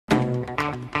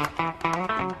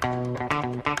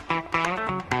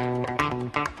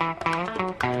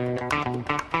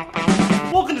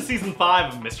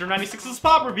of Mr. 96's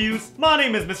Pop Reviews. My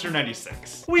name is Mr.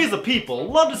 96. We as a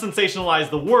people love to sensationalize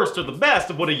the worst or the best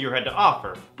of what a year had to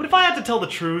offer. But if I had to tell the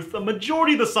truth, a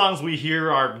majority of the songs we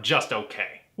hear are just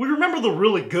okay. We remember the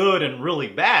really good and really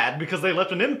bad because they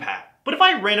left an impact. But if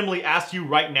I randomly asked you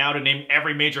right now to name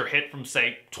every major hit from,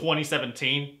 say,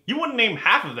 2017, you wouldn't name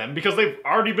half of them because they've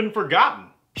already been forgotten.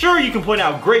 Sure, you can point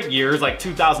out great years like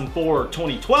 2004 or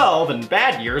 2012 and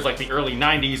bad years like the early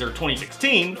 90s or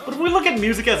 2016, but if we look at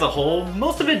music as a whole,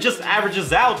 most of it just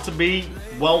averages out to be,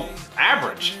 well,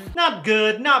 average. Not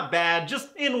good, not bad,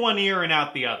 just in one ear and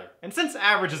out the other. And since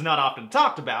average is not often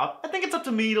talked about, I think it's up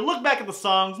to me to look back at the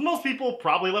songs most people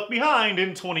probably left behind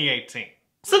in 2018.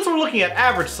 Since we're looking at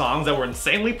average songs that were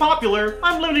insanely popular,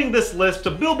 I'm limiting this list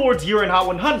to Billboard's Year in Hot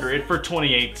 100 for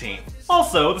 2018.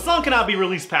 Also, the song cannot be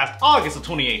released past August of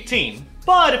 2018,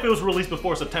 but if it was released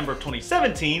before September of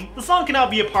 2017, the song cannot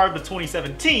be a part of the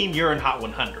 2017 Year in Hot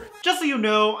 100. Just so you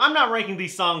know, I'm not ranking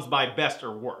these songs by best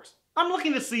or worst. I'm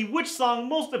looking to see which song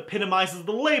most epitomizes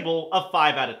the label of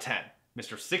 5 out of 10.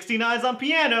 Mr. 69's on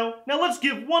piano. Now let's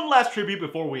give one last tribute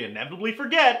before we inevitably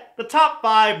forget the top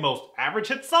 5 most average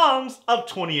hit songs of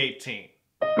 2018.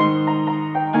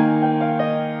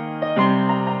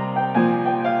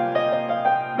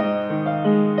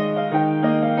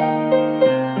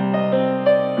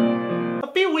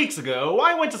 A few weeks ago,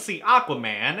 I went to see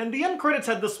Aquaman, and the end credits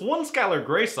had this one Skylar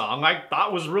Grey song I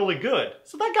thought was really good.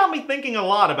 So that got me thinking a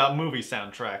lot about movie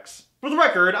soundtracks. For the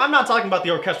record, I'm not talking about the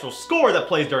orchestral score that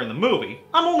plays during the movie.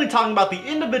 I'm only talking about the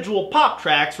individual pop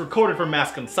tracks recorded for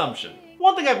mass consumption.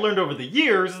 One thing I've learned over the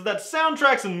years is that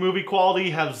soundtracks and movie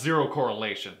quality have zero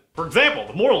correlation. For example,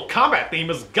 the Mortal Kombat theme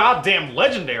is goddamn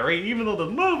legendary, even though the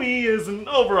movie is an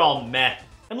overall meh.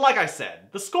 And like I said,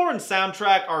 the score and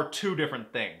soundtrack are two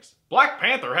different things. Black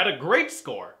Panther had a great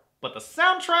score, but the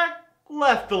soundtrack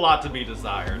left a lot to be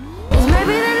desired.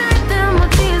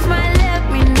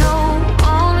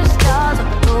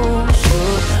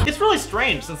 It's really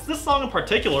strange since this song in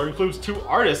particular includes two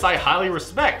artists I highly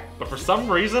respect, but for some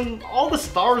reason, all the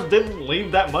stars didn't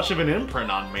leave that much of an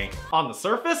imprint on me. On the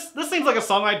surface, this seems like a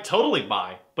song I'd totally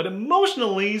buy, but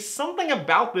emotionally, something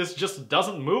about this just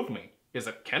doesn't move me. Is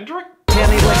it Kendrick? Tell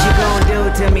me what you gonna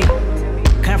do to me.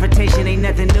 Confrontation ain't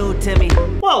nothing new to me.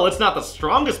 Well, it's not the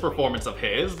strongest performance of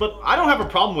his, but I don't have a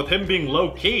problem with him being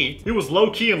low-key. He was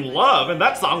low-key in Love, and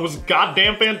that song was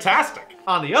goddamn fantastic.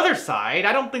 On the other side,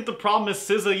 I don't think the problem is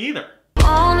SZA either.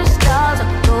 I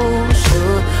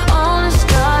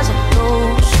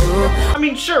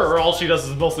mean, sure, all she does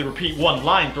is mostly repeat one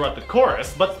line throughout the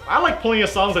chorus, but I like plenty of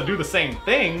songs that do the same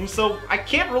thing, so I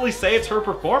can't really say it's her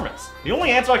performance. The only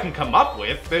answer I can come up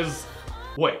with is...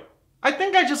 wait. I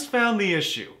think I just found the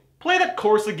issue. Play that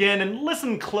chorus again and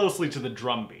listen closely to the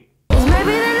drum beat.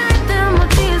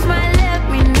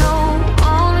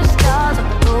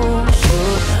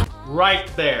 Right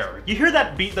there. You hear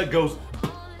that beat that goes...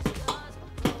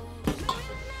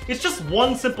 It's just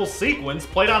one simple sequence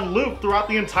played on loop throughout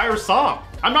the entire song.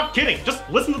 I'm not kidding, just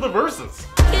listen to the verses.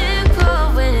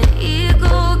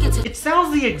 It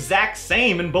sounds the exact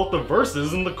same in both the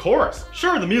verses and the chorus.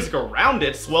 Sure, the music around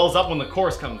it swells up when the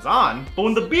chorus comes on, but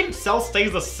when the beat itself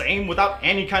stays the same without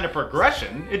any kind of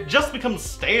progression, it just becomes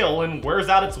stale and wears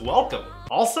out its welcome.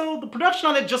 Also, the production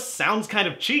on it just sounds kind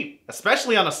of cheap,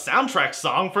 especially on a soundtrack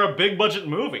song for a big budget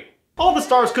movie. All the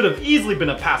Stars could have easily been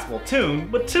a passable tune,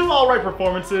 but two alright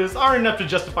performances aren't enough to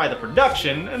justify the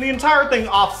production, and the entire thing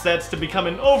offsets to become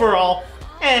an overall,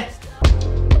 eh.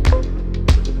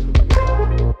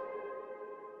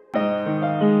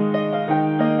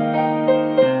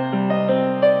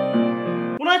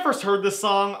 When I first heard this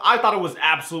song, I thought it was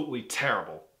absolutely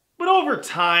terrible. But over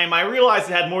time, I realized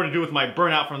it had more to do with my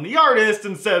burnout from the artist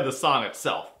instead of the song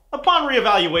itself. Upon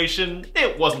reevaluation,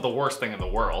 it wasn't the worst thing in the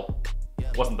world.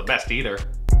 It wasn't the best either.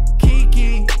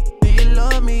 Kiki, do you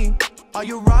love me? Are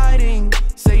you riding?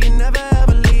 Say you never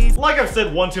ever leave. Like I've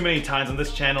said one too many times on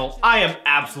this channel, I am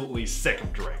absolutely sick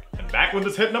of Drake. And back when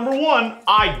this hit #1,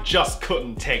 I just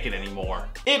couldn't take it anymore.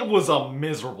 It was a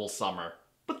miserable summer.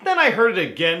 But then I heard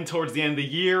it again towards the end of the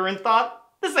year and thought,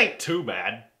 this ain't too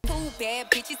bad.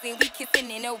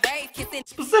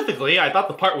 Specifically, I thought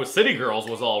the part with City Girls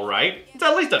was alright. It's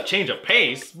at least a change of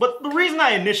pace, but the reason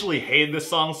I initially hated this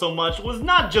song so much was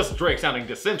not just Drake sounding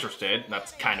disinterested,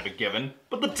 that's kind of a given,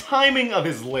 but the timing of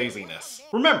his laziness.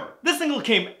 Remember, this single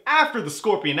came after the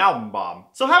Scorpion album bomb,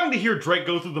 so having to hear Drake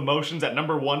go through the motions at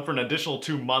 #1 for an additional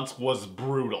 2 months was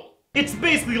brutal. It's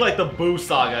basically like the Boo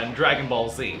saga in Dragon Ball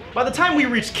Z. By the time we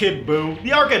reached Kid Boo,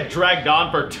 the arc had dragged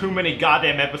on for too many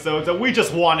goddamn episodes and we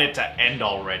just wanted it to end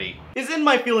already. Is In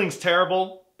My Feelings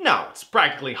terrible? No, it's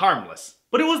practically harmless.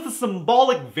 but it was the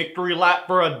symbolic victory lap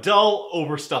for a dull,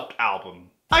 overstuffed album.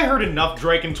 I heard enough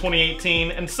Drake in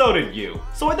 2018, and so did you.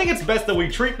 So I think it's best that we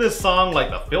treat this song like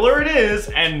the filler it is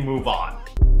and move on.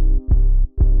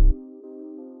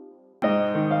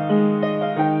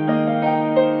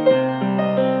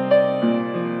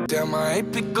 Damn, I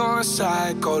ain't been going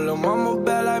psycho. Lil' mama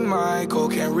bad like Michael.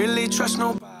 Can't really trust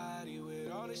nobody.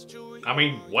 I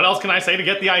mean, what else can I say to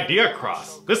get the idea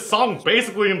across? This song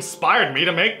basically inspired me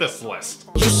to make this list.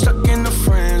 You stuck in the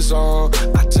friend zone.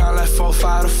 I tell like 4,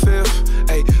 5 to 5th.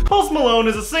 Ay. Post Malone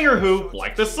is a singer who,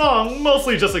 like this song,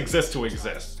 mostly just exists to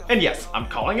exist. And yes, I'm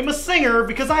calling him a singer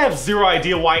because I have zero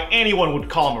idea why anyone would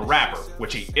call him a rapper,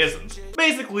 which he isn't.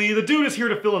 Basically, the dude is here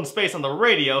to fill in space on the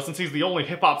radio since he's the only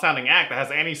hip-hop sounding act that has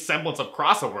any semblance of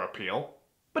crossover appeal.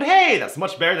 But hey, that's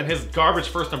much better than his garbage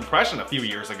first impression a few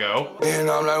years ago. And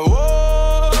I'm like,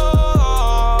 whoa.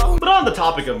 But on the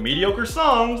topic of mediocre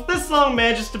songs, this song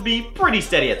manages to be pretty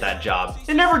steady at that job.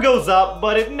 It never goes up,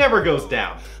 but it never goes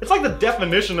down. It's like the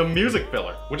definition of music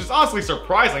filler, which is honestly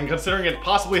surprising considering it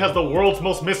possibly has the world's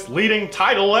most misleading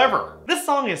title ever. This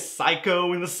song is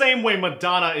psycho in the same way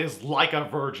Madonna is like a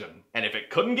virgin. And if it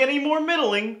couldn't get any more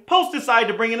middling, Post decided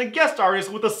to bring in a guest artist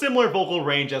with a similar vocal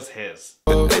range as his.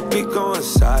 They be going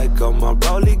psycho, my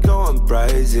rollie going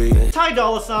crazy. Ty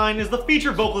Dolla $ign is the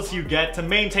feature vocalist you get to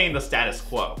maintain the status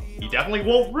quo. He definitely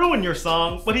won't ruin your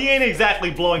song, but he ain't exactly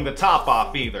blowing the top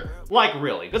off either. Like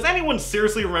really, does anyone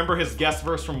seriously remember his guest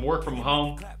verse from Work From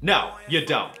Home? No, you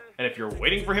don't. And if you're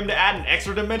waiting for him to add an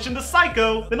extra dimension to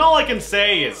Psycho, then all I can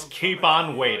say is keep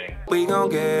on waiting. We gon'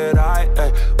 get right,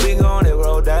 we gon' hit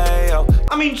rodeo.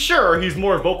 I mean, sure, he's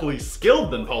more vocally skilled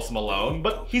than Post Malone,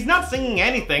 but he's not singing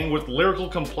anything with lyrical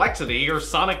complexity or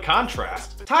sonic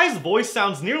contrast. Ty's voice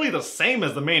sounds nearly the same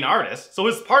as the main artist, so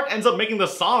his part ends up making the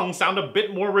song sound a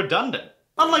bit more redundant.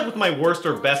 Unlike with my worst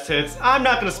or best hits, I'm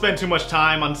not gonna spend too much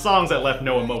time on songs that left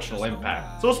no emotional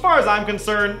impact. So as far as I'm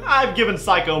concerned, I've given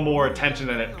Psycho more attention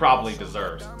than it probably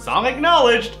deserves. Song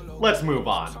acknowledged, let's move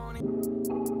on.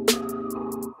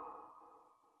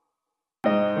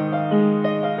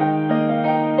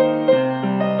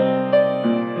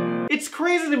 It's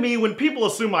crazy to me when people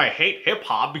assume I hate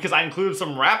hip-hop because I included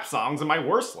some rap songs in my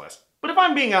worst list. But if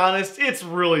I'm being honest, it's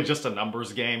really just a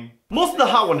numbers game. Most of the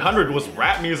Hot 100 was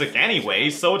rap music anyway,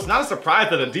 so it's not a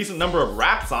surprise that a decent number of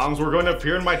rap songs were going to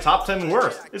appear in my top 10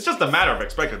 worst. It's just a matter of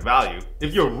expected value.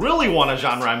 If you really want a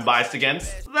genre I'm biased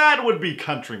against, that would be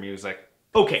country music.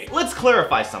 Okay, let's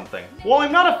clarify something. While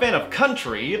I'm not a fan of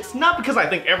country, it's not because I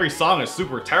think every song is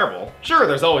super terrible. Sure,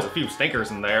 there's always a few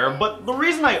stinkers in there, but the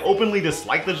reason I openly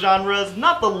dislike the genre is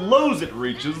not the lows it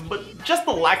reaches, but just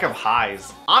the lack of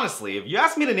highs. Honestly, if you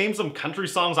ask me to name some country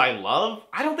songs I love,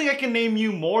 I don't think I can name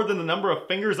you more than the number of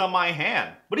fingers on my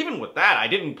hand. But even with that, I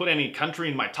didn't put any country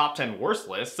in my top 10 worst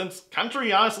list, since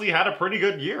country honestly had a pretty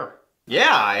good year.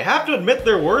 Yeah, I have to admit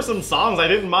there were some songs I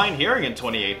didn't mind hearing in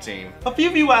 2018. A few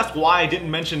of you asked why I didn't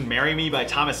mention Marry Me by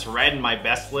Thomas Rhett in my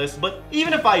best list, but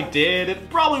even if I did, it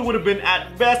probably would have been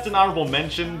at best an honorable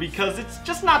mention because it's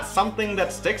just not something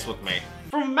that sticks with me.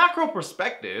 From a macro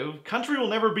perspective, country will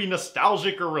never be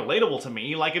nostalgic or relatable to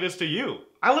me like it is to you.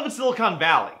 I live in Silicon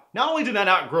Valley. Not only did I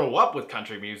not grow up with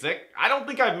country music, I don't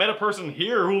think I've met a person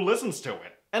here who listens to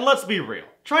it. And let's be real,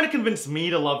 trying to convince me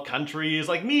to love country is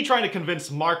like me trying to convince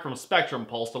Mark from Spectrum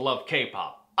Pulse to love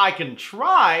K-pop. I can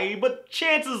try, but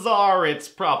chances are it's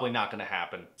probably not gonna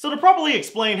happen. So to properly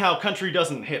explain how country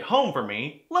doesn't hit home for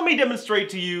me, let me demonstrate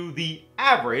to you the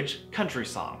average country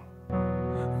song.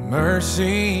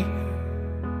 Mercy.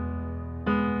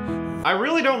 I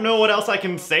really don't know what else I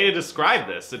can say to describe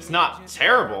this. It's not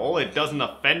terrible, it doesn't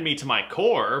offend me to my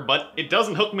core, but it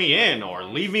doesn't hook me in or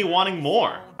leave me wanting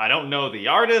more. I don't know the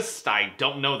artist, I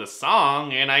don't know the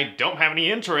song, and I don't have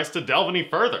any interest to delve any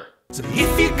further. So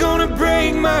if you're gonna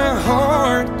break my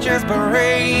heart, just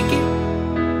break it.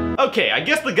 Okay, I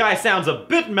guess the guy sounds a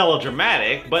bit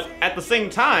melodramatic, but at the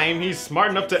same time, he's smart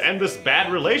enough to end this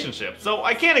bad relationship, so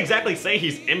I can't exactly say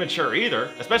he's immature either,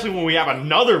 especially when we have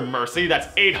another Mercy that's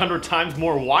 800 times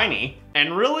more whiny.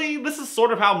 And really, this is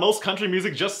sort of how most country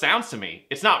music just sounds to me.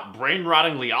 It's not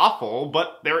brain-rottingly awful,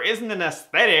 but there isn't an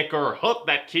aesthetic or hook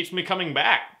that keeps me coming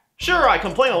back. Sure, I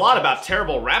complain a lot about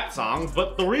terrible rap songs,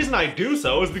 but the reason I do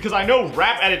so is because I know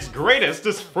rap at its greatest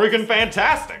is friggin'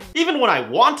 fantastic. Even when I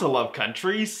want to love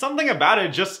country, something about it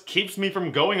just keeps me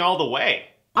from going all the way.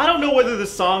 I don't know whether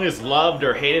this song is loved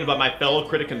or hated by my fellow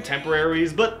critic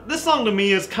contemporaries, but this song to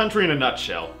me is country in a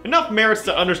nutshell. Enough merits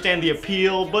to understand the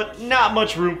appeal, but not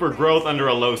much room for growth under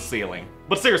a low ceiling.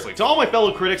 But seriously, to all my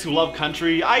fellow critics who love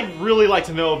country, I'd really like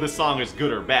to know if this song is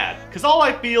good or bad, cause all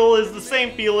I feel is the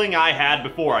same feeling I had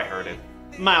before I heard it.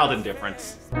 Mild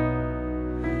indifference.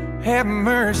 have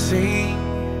mercy.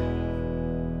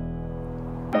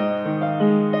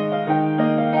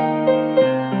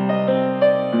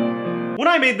 When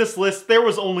I made this list, there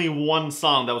was only one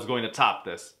song that was going to top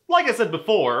this. Like I said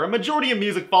before, a majority of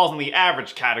music falls in the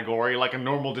average category like a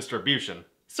normal distribution.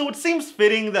 So it seems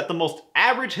fitting that the most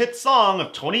average hit song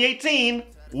of 2018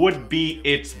 would be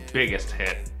its biggest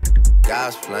hit.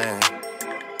 God's plan.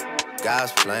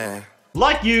 God's plan.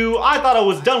 Like you, I thought I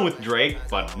was done with Drake,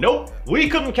 but nope. We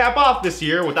couldn't cap off this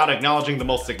year without acknowledging the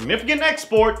most significant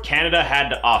export Canada had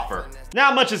to offer.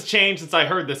 Not much has changed since I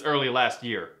heard this early last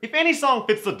year. If any song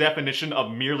fits the definition of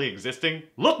merely existing,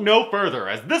 look no further,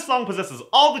 as this song possesses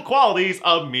all the qualities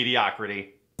of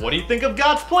mediocrity. What do you think of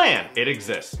God's plan? It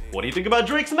exists. What do you think about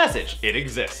Drake's message? It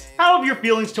exists. How have your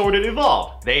feelings toward it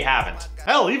evolved? They haven't.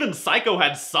 Hell, even Psycho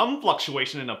had some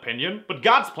fluctuation in opinion, but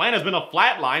God's plan has been a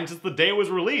flat line since the day it was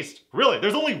released. Really,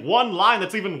 there's only one line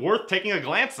that's even worth taking a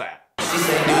glance at. She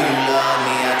said, do you love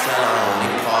me? I tell her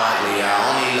only partly. I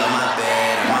only love my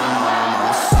bed and my mom,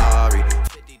 I'm sorry.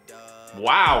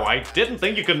 Wow, I didn't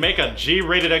think you could make a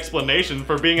G-rated explanation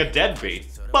for being a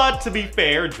deadbeat. But to be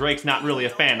fair, Drake's not really a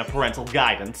fan of parental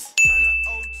guidance.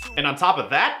 And on top of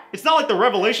that, it's not like the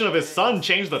revelation of his son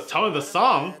changed the tone of the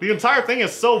song. The entire thing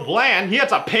is so bland, he had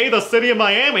to pay the city of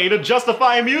Miami to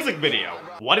justify a music video.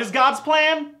 What is God's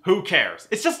plan? Who cares?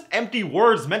 It's just empty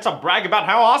words meant to brag about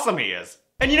how awesome he is.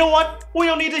 And you know what? We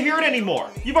don't need to hear it anymore.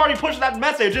 You've already pushed that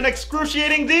message in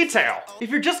excruciating detail. If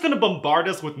you're just gonna bombard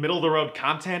us with middle-of-the-road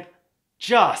content,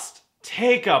 just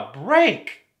take a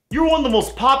break. You're one of the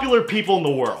most popular people in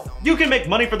the world. You can make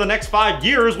money for the next 5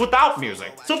 years without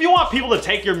music. So if you want people to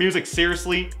take your music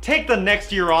seriously, take the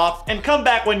next year off and come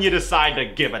back when you decide to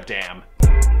give a damn.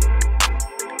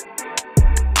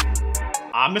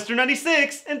 I'm Mr.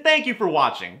 96, and thank you for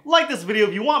watching. Like this video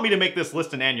if you want me to make this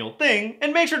list an annual thing,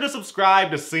 and make sure to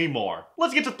subscribe to see more.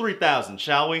 Let's get to 3,000,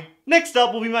 shall we? Next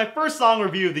up will be my first song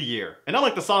review of the year. And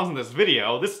unlike the songs in this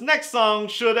video, this next song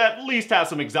should at least have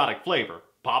some exotic flavor.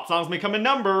 Pop songs may come in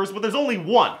numbers, but there's only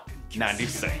one,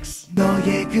 96.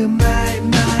 너의 그 말,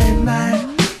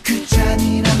 그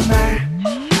잔인한 말